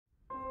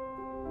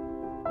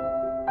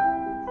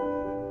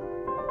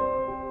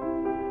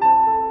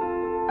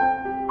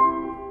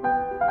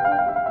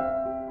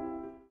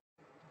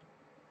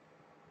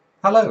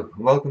Hello,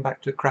 and welcome back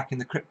to Cracking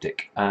the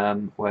Cryptic,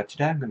 where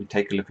today I'm going to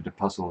take a look at a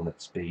puzzle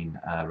that's been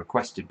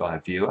requested by a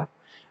viewer.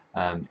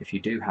 If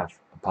you do have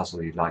a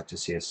puzzle you'd like to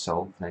see us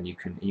solve, then you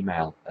can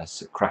email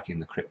us at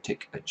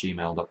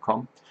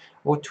crackingthecryptic@gmail.com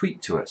or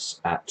tweet to us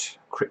at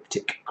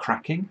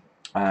crypticcracking.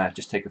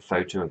 Just take a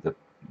photo of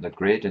the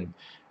grid and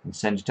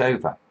send it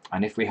over.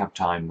 And if we have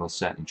time, we'll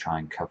certainly try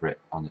and cover it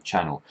on the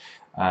channel.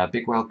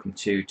 Big welcome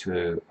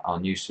to our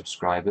new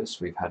subscribers.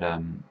 We've had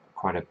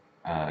quite a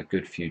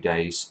good few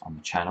days on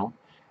the channel,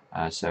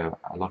 so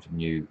a lot of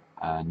new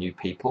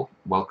people.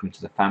 Welcome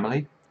to the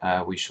family.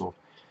 We shall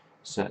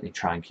certainly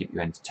try and keep you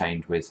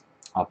entertained with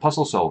our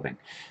puzzle solving.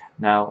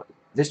 Now,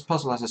 this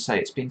puzzle, as I say,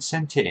 it's been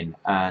sent in,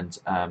 and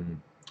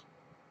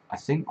I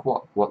think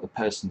what the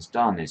person's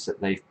done is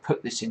that they've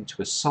put this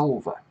into a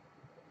solver,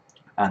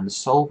 and the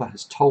solver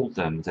has told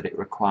them that it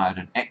required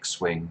an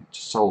X-wing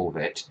to solve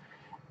it,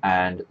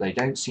 and they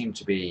don't seem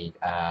to be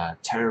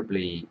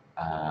terribly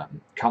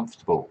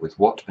comfortable with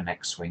what an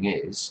X-wing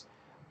is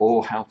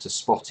or how to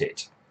spot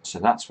it. So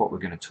that's what we're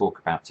going to talk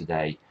about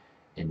today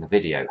in the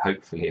video,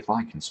 hopefully if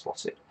I can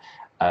spot it.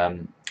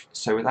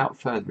 So without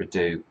further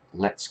ado,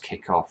 let's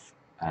kick off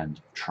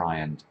and try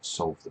and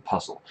solve the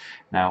puzzle.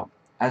 Now,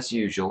 as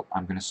usual,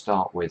 I'm going to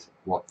start with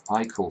what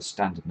I call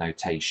standard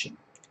notation,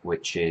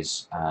 which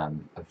is a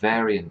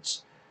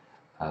variant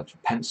of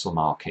pencil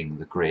marking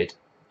the grid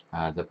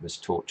that was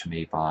taught to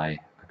me by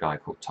a guy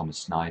called Thomas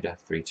Snyder,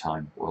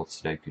 three-time World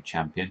Sudoku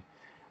champion,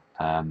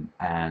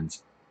 and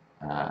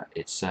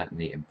it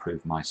certainly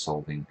improved my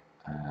solving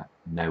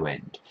no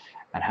end.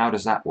 And how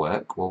does that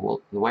work?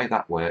 Well, the way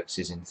that works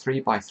is in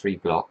 3x3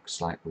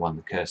 blocks, like the one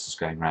the cursor's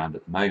going around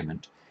at the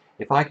moment.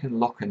 If I can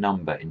lock a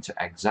number into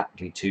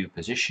exactly 2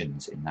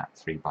 positions in that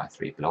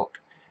 3x3 block,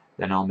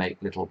 then I'll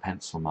make little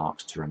pencil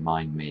marks to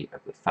remind me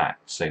of the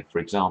fact. So for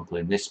example,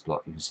 in this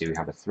block you can see we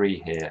have a 3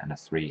 here and a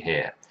 3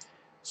 here.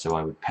 So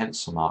I would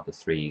pencil mark the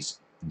 3's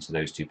into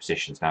those 2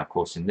 positions. Now, of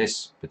course, in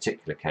this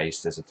particular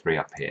case, there's a 3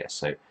 up here,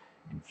 so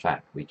in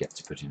fact we get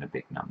to put in a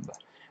big number.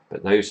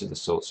 But those are the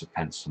sorts of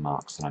pencil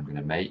marks that I'm going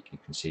to make. You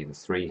can see the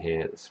 3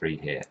 here, the 3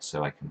 here,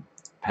 so I can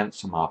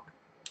pencil mark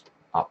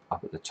up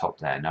at the top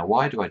there. Now,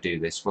 why do I do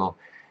this? Well,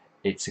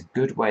 it's a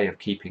good way of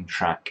keeping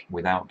track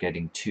without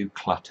getting too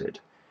cluttered.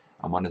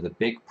 And one of the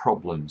big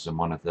problems, and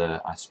one of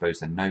the, I suppose,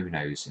 the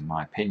no-nos in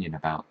my opinion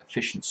about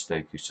efficient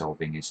Sudoku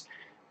solving is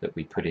that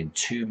we put in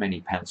too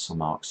many pencil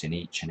marks in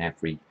each and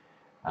every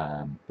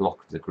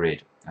block of the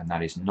grid, and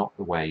that is not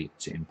the way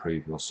to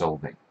improve your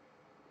solving.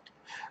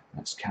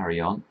 Let's carry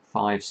on.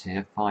 5's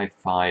here, 5,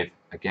 5.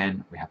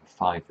 Again, we have a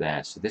 5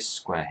 there, so this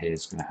square here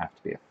is going to have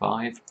to be a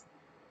 5.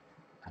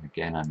 And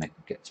again, I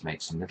get to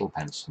make some little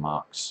pencil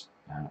marks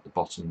at the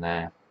bottom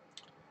there.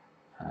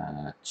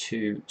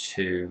 2,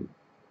 2,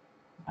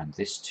 and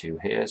this 2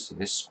 here, so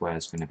this square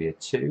is going to be a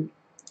 2.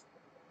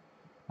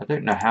 I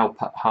don't know how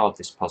hard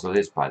this puzzle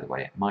is, by the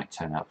way. It might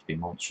turn out to be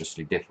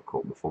monstrously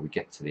difficult before we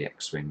get to the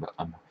X-wing, but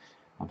I'm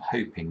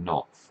hoping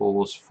not.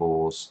 4's,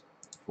 4's,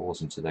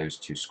 4's into those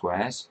 2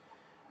 squares.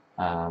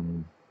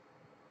 Okay,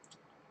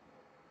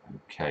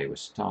 we'll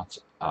start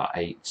our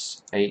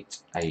 8's,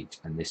 8, 8,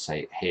 and this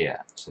 8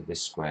 here. So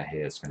this square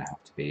here is going to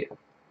have to be a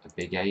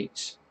big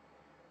 8.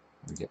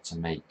 We get to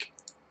make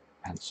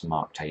pencil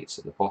marked 8's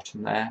at the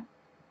bottom there.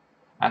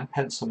 And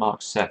pencil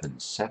marked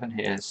 7's. 7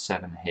 here,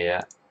 7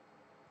 here.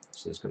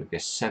 So there's got to be a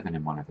 7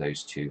 in one of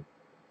those 2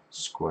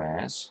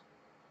 squares.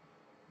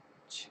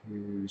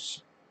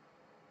 2's.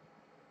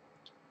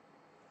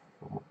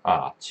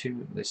 4,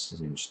 2, this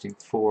is interesting.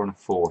 4 and a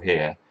 4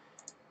 here.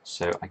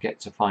 So I get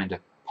to find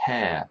a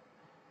pair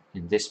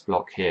in this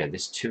block here,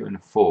 this 2 and a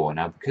 4.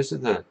 Now, because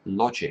of the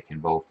logic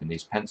involved in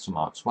these pencil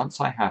marks,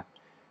 once I have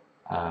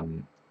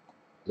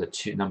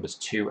the numbers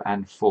 2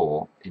 and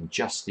 4 in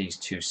just these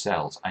 2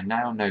 cells, I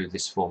now know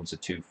this forms a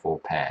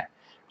 2-4 pair.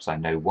 So I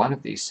know one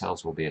of these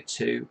cells will be a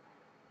 2,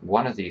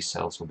 one of these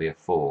cells will be a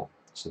 4.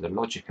 So the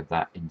logic of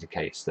that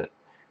indicates that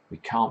we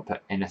can't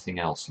put anything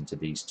else into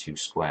these 2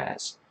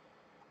 squares.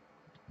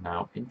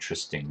 Now,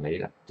 interestingly,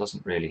 that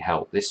doesn't really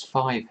help. This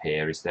 5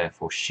 here is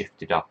therefore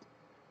shifted up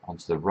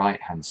onto the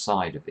right-hand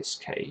side of this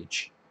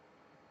cage.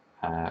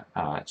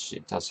 Actually,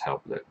 it does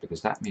help, look,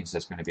 because that means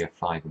there's going to be a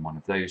 5 in one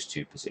of those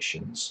 2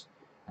 positions,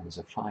 and there's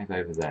a 5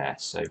 over there.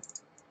 So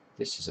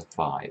this is a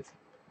 5.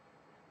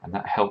 And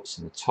that helps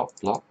in the top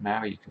block.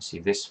 Now you can see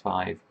this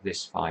 5,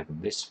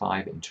 and this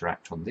 5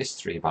 interact on this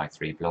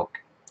 3x3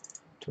 block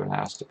to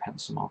allow us to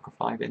pencil mark a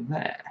 5 in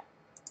there.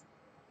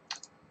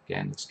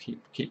 Again, let's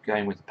keep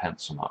going with the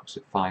pencil marks.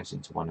 So 5's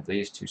into one of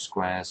these 2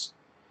 squares,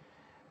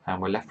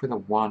 and we're left with a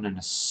 1 and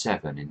a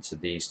 7 into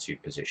these 2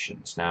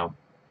 positions. Now,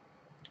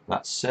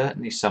 that's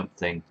certainly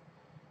something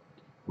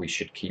we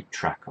should keep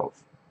track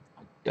of.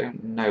 I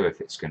don't know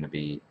if it's going to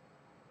be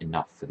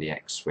enough for the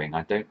X-wing.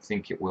 I don't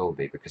think it will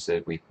be, because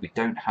we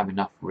don't have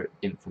enough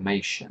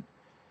information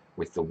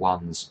with the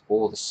 1's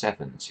or the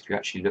 7's. If you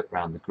actually look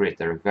around the grid,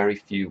 there are very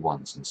few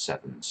 1's and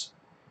 7's,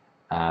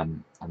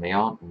 and they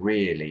aren't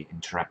really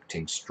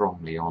interacting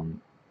strongly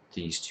on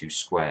these 2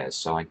 squares,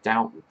 so I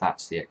doubt that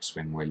that's the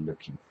X-wing we're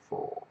looking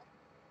for.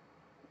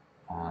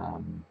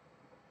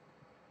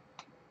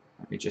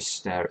 Let me just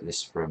stare at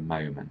this for a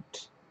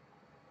moment.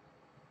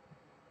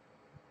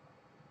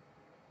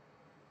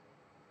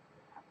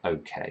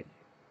 Okay,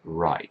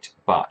 right,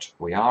 but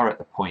we are at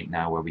the point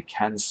now where we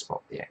can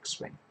spot the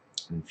X-wing.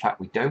 In fact,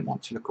 we don't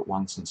want to look at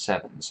 1s and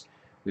 7s,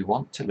 we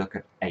want to look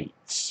at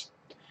 8s.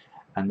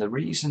 And the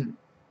reason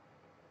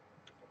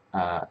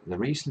that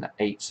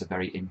 8s are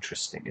very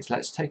interesting is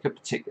let's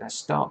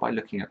start by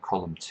looking at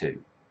column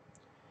 2.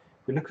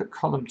 We look at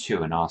column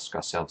 2 and ask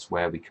ourselves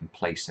where we can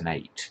place an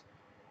 8.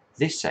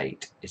 This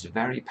 8 is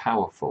very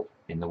powerful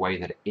in the way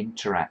that it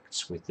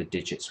interacts with the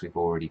digits we've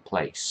already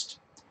placed,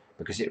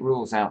 because it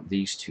rules out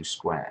these two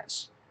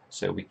squares.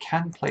 So we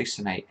can place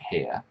an 8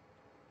 here,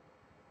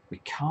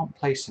 we can't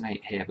place an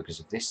 8 here because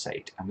of this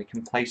 8, and we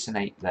can place an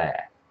 8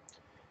 there.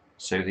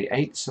 So the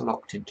 8s are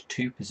locked into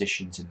 2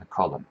 positions in the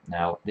column.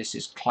 Now this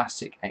is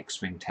classic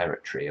X-wing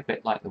territory, a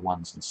bit like the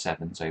 1s and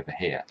 7s over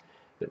here,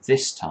 but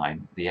this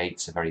time the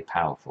 8s are very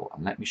powerful,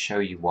 and let me show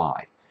you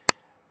why.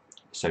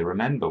 So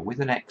remember, with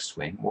an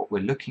X-wing, what we're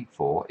looking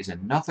for is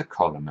another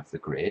column of the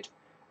grid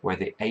where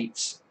the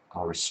 8s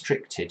are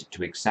restricted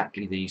to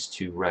exactly these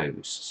 2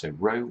 rows. So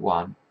row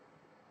 1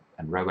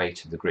 and row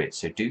 8 of the grid.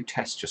 So do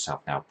test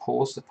yourself now.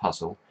 Pause the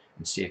puzzle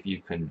and see if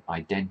you can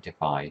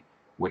identify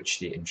which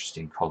the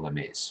interesting column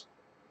is.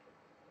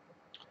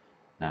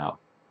 Now,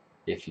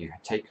 if you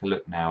take a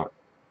look now at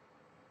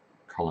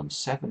column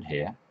 7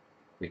 here,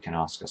 we can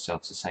ask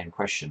ourselves the same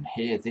question.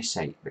 Here, this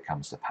 8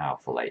 becomes the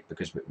powerful 8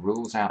 because it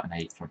rules out an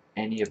 8 from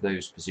any of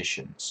those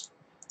positions,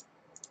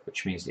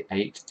 which means the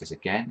 8 is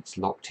again, it's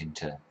locked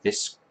into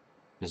this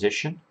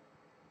position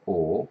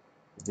or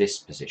this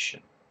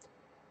position.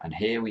 And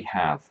here we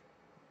have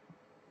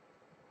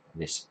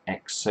this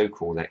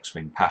so-called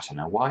X-wing pattern.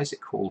 Now, why is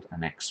it called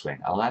an X-wing?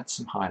 I'll add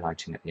some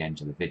highlighting at the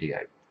end of the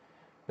video.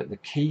 But the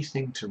key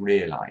thing to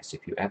realize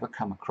if you ever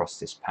come across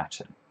this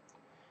pattern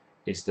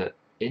is that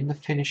in the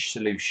finished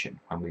solution,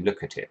 when we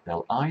look at it,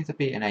 there'll either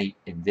be an 8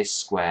 in this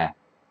square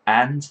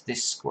and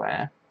this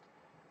square,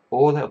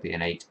 or there'll be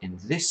an 8 in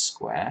this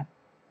square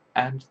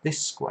and this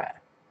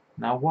square.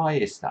 Now, why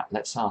is that?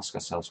 Let's ask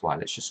ourselves why.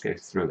 Let's just go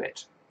through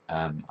it.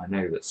 I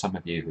know that some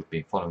of you who've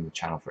been following the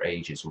channel for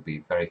ages will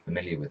be very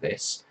familiar with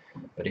this,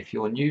 but if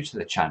you're new to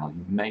the channel,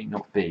 you may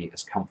not be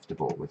as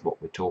comfortable with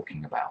what we're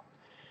talking about.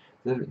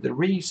 The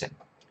reason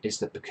is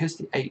that because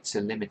the 8s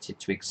are limited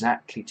to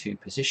exactly 2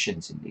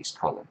 positions in these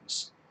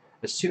columns,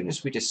 as soon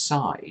as we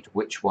decide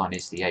which one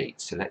is the 8,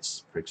 so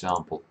let's, for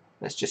example,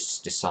 let's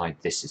just decide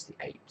this is the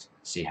 8,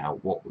 see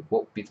what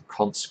would be the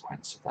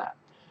consequence of that.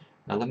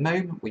 Now, the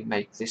moment we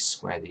make this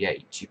square the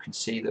 8, you can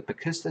see that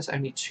because there's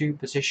only 2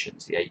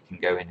 positions the 8 can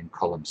go in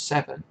column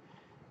 7,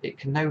 it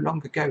can no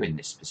longer go in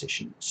this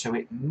position, so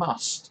it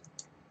must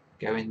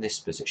go in this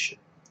position,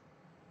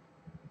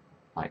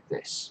 like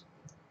this.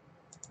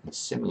 And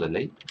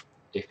similarly,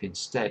 if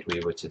instead we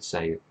were to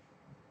say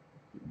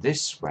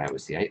this square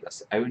was the 8, that's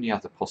the only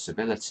other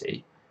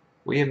possibility,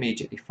 we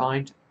immediately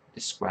find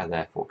this square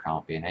therefore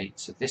can't be an 8,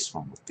 so this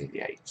one would be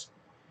the 8.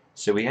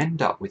 So we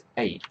end up with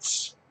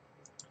 8s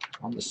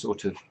on the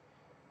sort of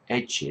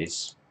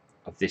edges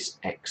of this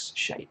X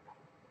shape.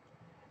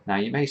 Now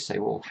you may say,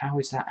 well, how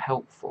is that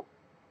helpful?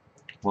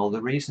 Well,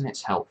 the reason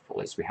it's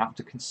helpful is we have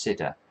to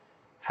consider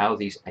how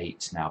these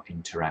 8s now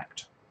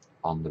interact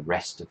on the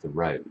rest of the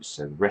rows,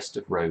 so the rest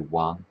of row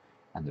 1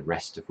 and the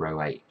rest of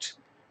row 8.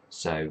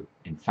 So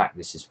in fact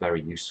this is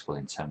very useful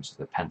in terms of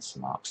the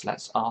pencil marks.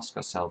 Let's ask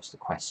ourselves the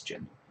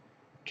question,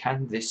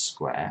 can this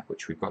square,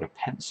 which we've got a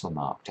pencil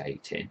marked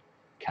 8 in,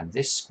 can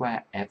this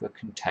square ever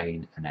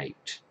contain an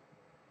 8?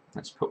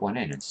 Let's put one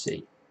in and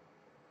see.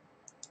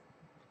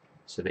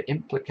 So the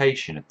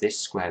implication of this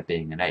square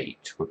being an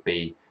 8 would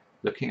be,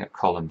 looking at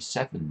column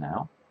 7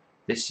 now,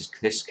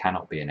 this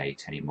cannot be an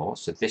 8 anymore,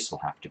 so this will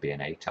have to be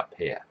an 8 up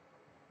here.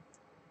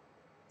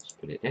 Let's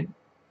put it in.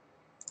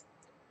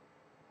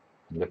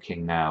 And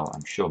looking now,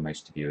 I'm sure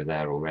most of you are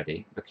there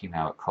already, looking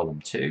now at column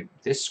 2,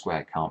 this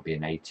square can't be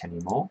an 8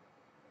 anymore.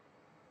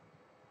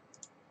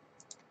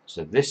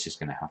 So this is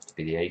going to have to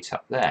be the 8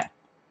 up there.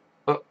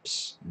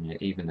 Oops,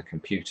 even the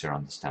computer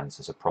understands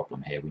there's a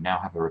problem here. We now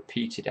have a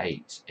repeated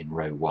 8 in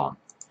row 1,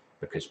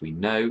 because we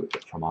know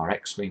that from our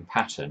X-wing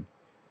pattern,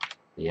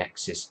 the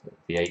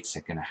 8s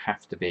are going to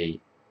have to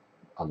be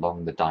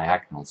along the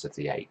diagonals of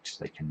the 8.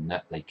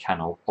 They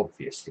can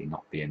obviously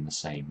not be in the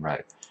same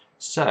row.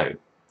 So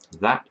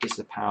that is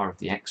the power of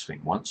the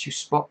X-wing. Once you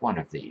spot one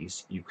of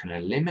these, you can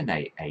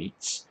eliminate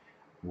 8s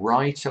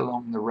right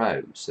along the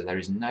row. So there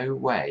is no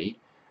way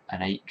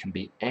an 8 can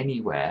be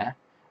anywhere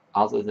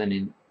other than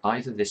in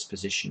either this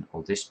position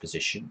or this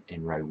position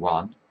in row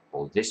 1,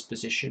 or this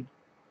position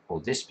or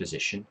this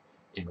position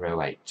in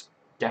row 8.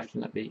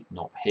 Definitely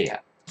not here.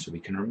 So we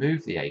can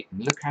remove the 8, and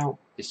look how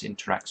this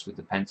interacts with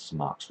the pencil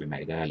marks we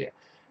made earlier.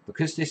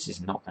 Because this is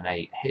not an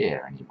 8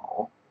 here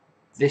anymore,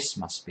 this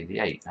must be the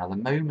 8. Now the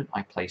moment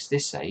I place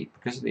this 8,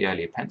 because of the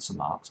earlier pencil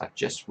marks, I've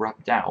just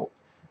rubbed out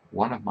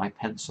one of my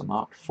pencil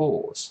marked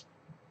 4s.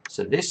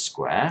 So this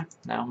square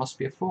now must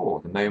be a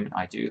 4. The moment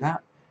I do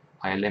that,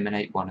 I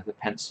eliminate one of the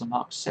pencil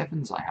mark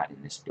 7s I had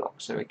in this block.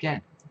 So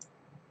again,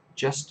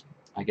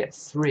 I get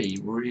 3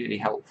 really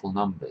helpful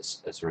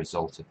numbers as a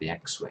result of the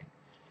X-wing.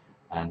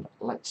 And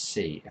let's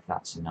see if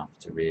that's enough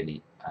to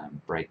really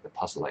break the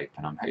puzzle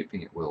open. I'm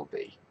hoping it will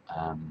be.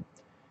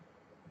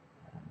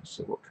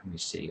 So what can we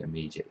see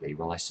immediately?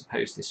 Well, I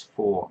suppose this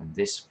 4 and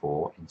this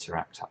 4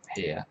 interact up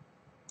here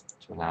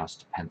to allow us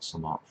to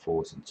pencil mark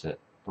 4s into...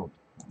 Oh,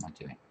 what am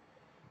I doing?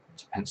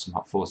 To pencil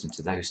mark 4s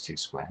into those 2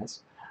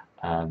 squares,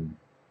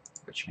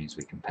 which means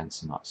we can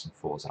pencil mark some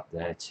 4s up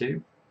there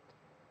too.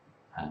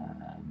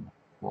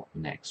 What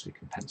next? We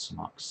can pencil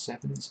mark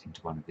 7s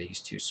into one of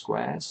these 2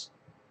 squares.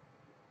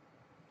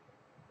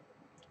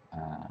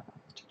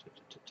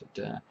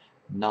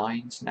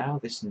 9s now.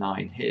 This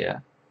 9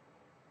 here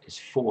is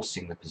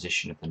forcing the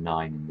position of the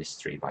 9 in this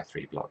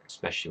 3x3 block,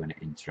 especially when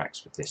it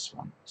interacts with this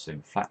one. So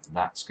in fact,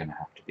 that's going to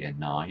have to be a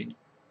 9.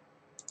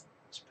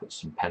 Let's put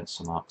some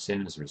pencil marks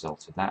in as a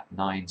result of that.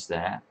 9's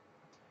there.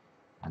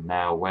 And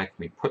now where can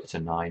we put a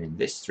 9 in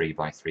this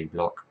 3x3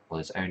 block? Well,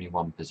 there's only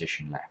one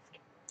position left,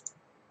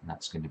 and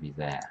that's going to be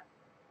there.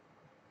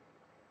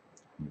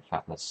 And in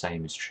fact, the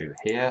same is true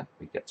here.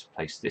 We get to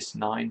place this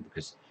 9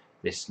 because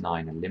this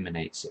 9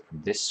 eliminates it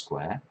from this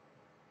square.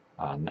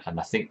 And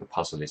I think the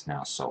puzzle is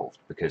now solved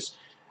because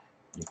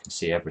you can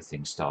see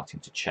everything starting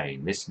to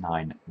chain. This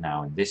 9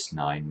 now and this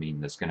 9 mean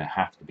there's going to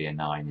have to be a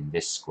 9 in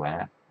this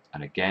square.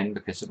 And again,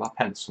 because of our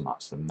pencil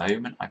marks, the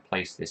moment I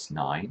place this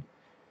 9,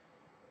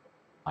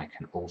 I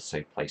can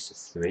also place a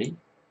 3.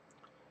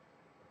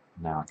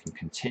 Now I can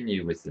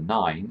continue with the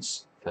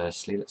 9s.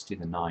 Firstly, let's do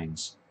the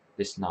 9s.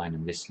 This 9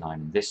 and this 9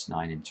 and this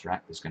 9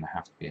 interact. There's going to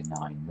have to be a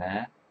 9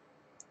 there.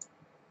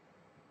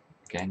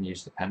 Again,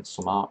 use the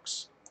pencil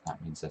marks. That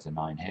means there's a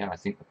 9 here. I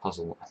think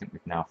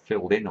we've now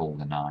filled in all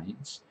the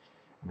 9s.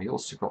 And we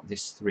also got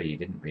this 3,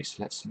 didn't we?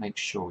 So let's make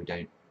sure we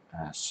don't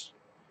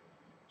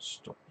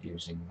stop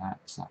using that.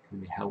 Is that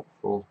going to be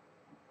helpful?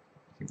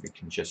 I think we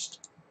can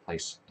just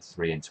place a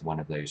 3 into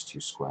one of those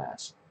 2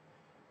 squares.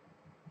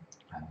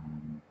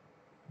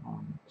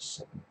 1,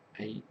 7,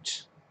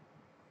 8.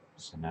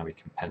 So now we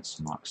can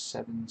pencil mark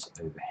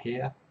 7s over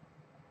here.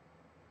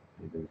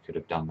 Maybe we could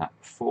have done that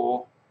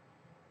before.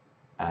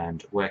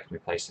 And where can we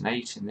place an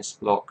 8 in this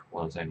block?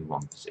 Well, there's only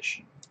one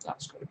position.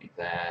 That's got to be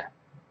there.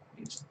 That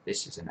means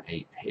this is an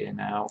 8 here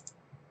now.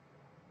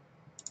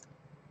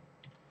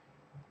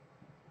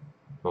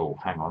 Oh,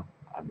 hang on.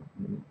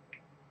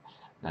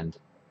 And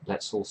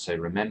let's also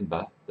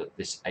remember that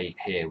this 8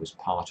 here was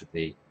part of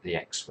the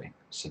X-wing.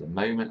 So the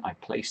moment I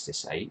place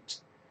this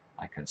 8,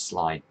 I can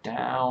slide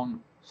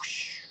down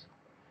whoosh,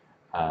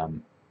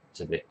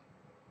 to the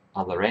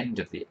other end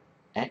of the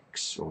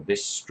X, or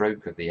this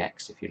stroke of the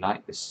X if you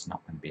like. This is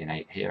not going to be an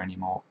 8 here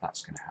anymore,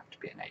 that's going to have to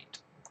be an 8.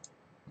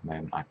 The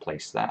moment I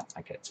place that,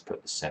 I get to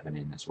put the 7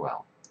 in as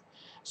well.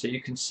 So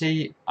you can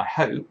see, I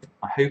hope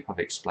I've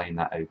explained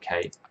that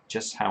okay,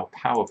 just how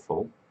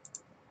powerful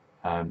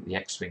the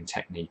X-wing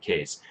technique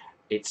is.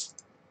 It's,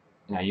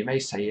 you may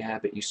say, yeah,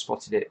 but you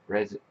spotted it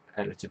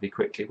relatively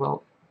quickly.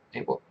 Well,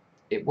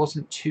 it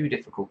wasn't too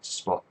difficult to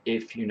spot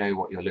if you know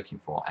what you're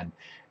looking for. And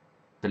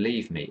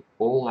believe me,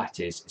 all that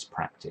is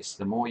practice.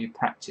 The more you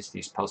practice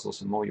these puzzles,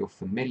 the more you're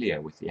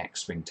familiar with the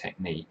X-wing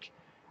technique,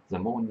 the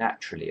more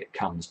naturally it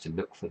comes to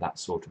look for that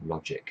sort of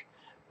logic.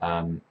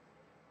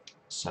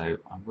 So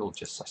I will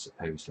just, I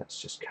suppose, let's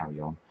just carry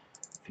on,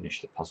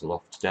 finish the puzzle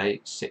off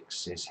today.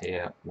 6 is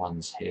here,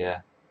 1's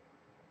here.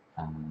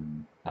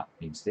 That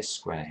means this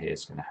square here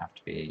is going to have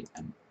to be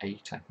an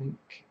 8, I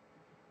think.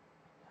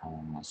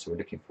 So we're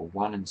looking for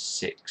 1 and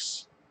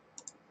 6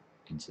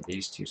 into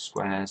these 2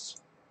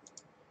 squares.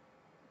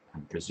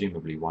 And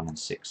presumably 1 and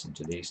 6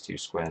 into these 2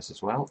 squares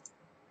as well,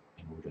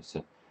 in order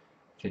to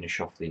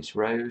finish off these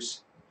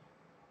rows.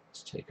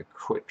 Let's take a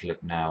quick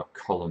look now at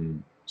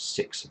column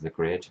 6 of the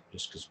grid,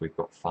 just because we've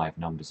got 5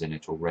 numbers in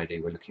it already.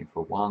 We're looking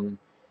for 1,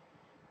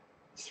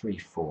 3,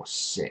 4,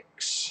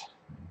 6.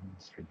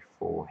 3,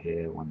 4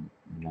 here, 1,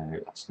 no,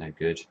 that's no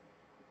good.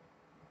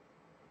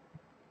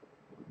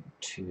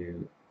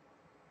 2,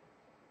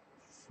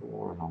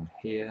 4 along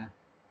here.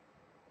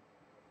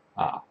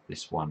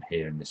 This one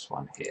here and this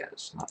one here,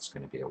 so that's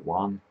going to be a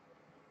 1.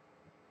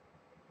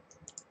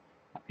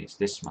 That means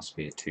this must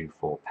be a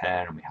 2-4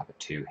 pair, and we have a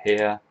 2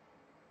 here.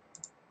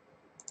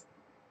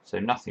 So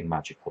nothing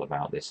magical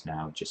about this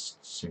now,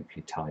 just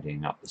simply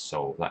tidying up the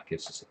solve. That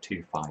gives us a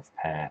 2-5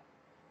 pair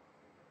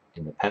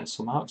in the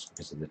pencil marks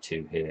because of the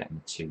 2 here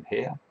and the 2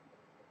 here.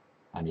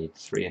 I need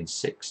 3 and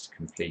 6 to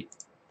complete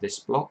this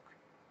block,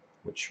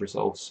 which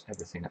resolves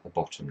everything at the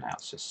bottom now.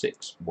 So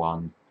 6,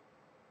 1,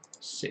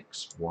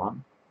 6,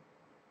 1.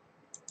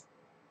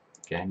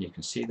 Again, you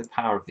can see the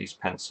power of these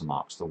pencil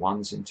marks. The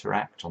 1s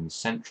interact on the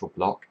central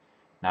block.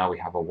 Now we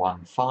have a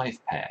 1-5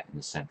 pair in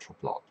the central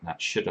block, and that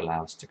should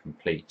allow us to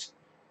complete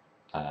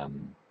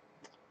column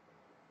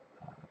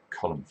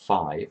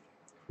 5. If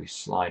we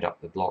slide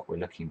up the block, we're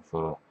looking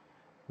for,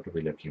 what are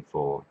we looking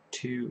for?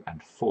 2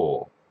 and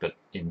 4. But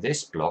in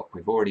this block,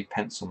 we've already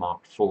pencil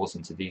marked 4s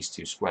into these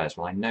 2 squares.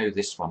 Well, I know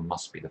this one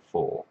must be the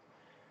 4.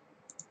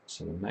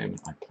 So the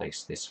moment I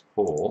place this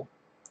 4,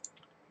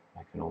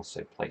 I can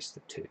also place the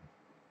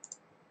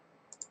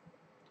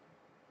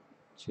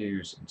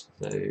 2's into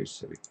those,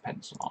 so we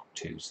pencil mark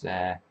 2's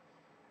there.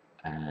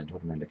 And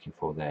what am I looking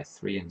for there?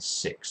 3 and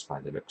 6 by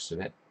the looks of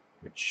it,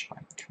 which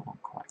I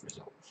can't quite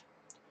resolve.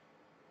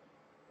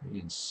 3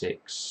 and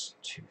 6,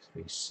 2,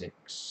 3,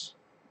 6.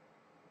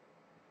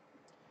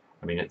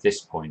 I mean, at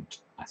this point,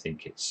 I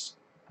think it's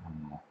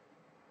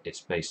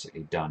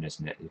basically done,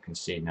 isn't it? You can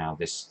see now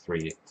this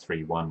 3,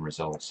 3, 1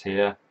 resolves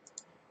here.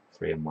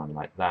 3 and 1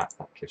 like that.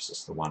 That gives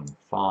us the 1 and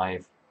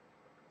 5.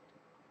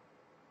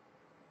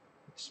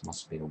 This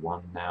must be a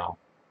 1 now.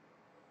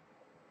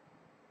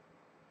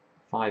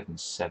 5 and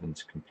 7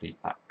 to complete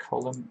that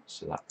column,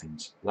 so that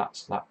means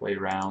that's that way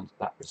round.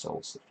 That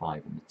resolves the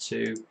 5 and the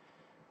 2.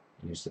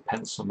 Use the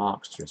pencil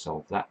marks to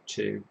resolve that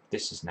 2.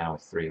 This is now a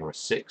 3 or a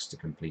 6 to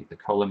complete the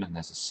column, and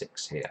there's a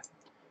 6 here.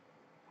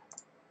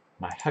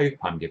 And I hope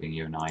I'm giving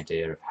you an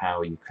idea of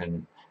how you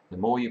can, the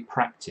more you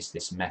practice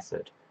this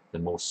method, the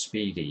more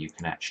speedy you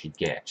can actually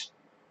get.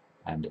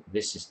 And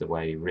this is the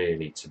way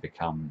really to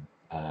become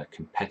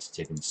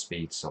competitive in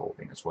speed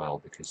solving as well,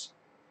 because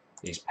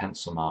these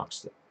pencil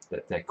marks,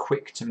 that they're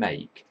quick to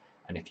make,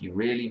 and if you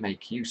really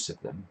make use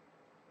of them,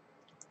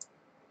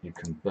 you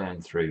can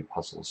burn through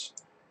puzzles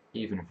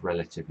even of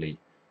relatively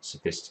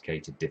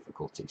sophisticated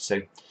difficulty.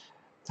 So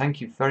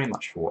thank you very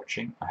much for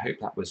watching. I hope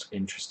that was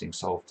interesting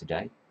solve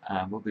today.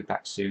 We'll be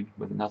back soon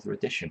with another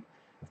edition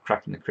of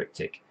Cracking the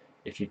Cryptic.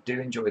 If you do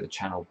enjoy the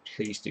channel,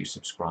 please do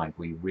subscribe.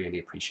 We really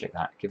appreciate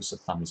that. Give us a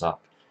thumbs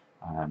up.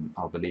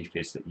 Our belief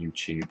is that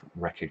YouTube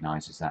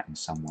recognises that in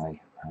some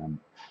way.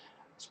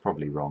 It's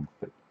probably wrong,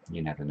 but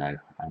you never know.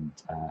 And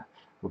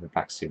we'll be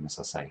back soon, as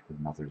I say, with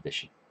another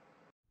edition.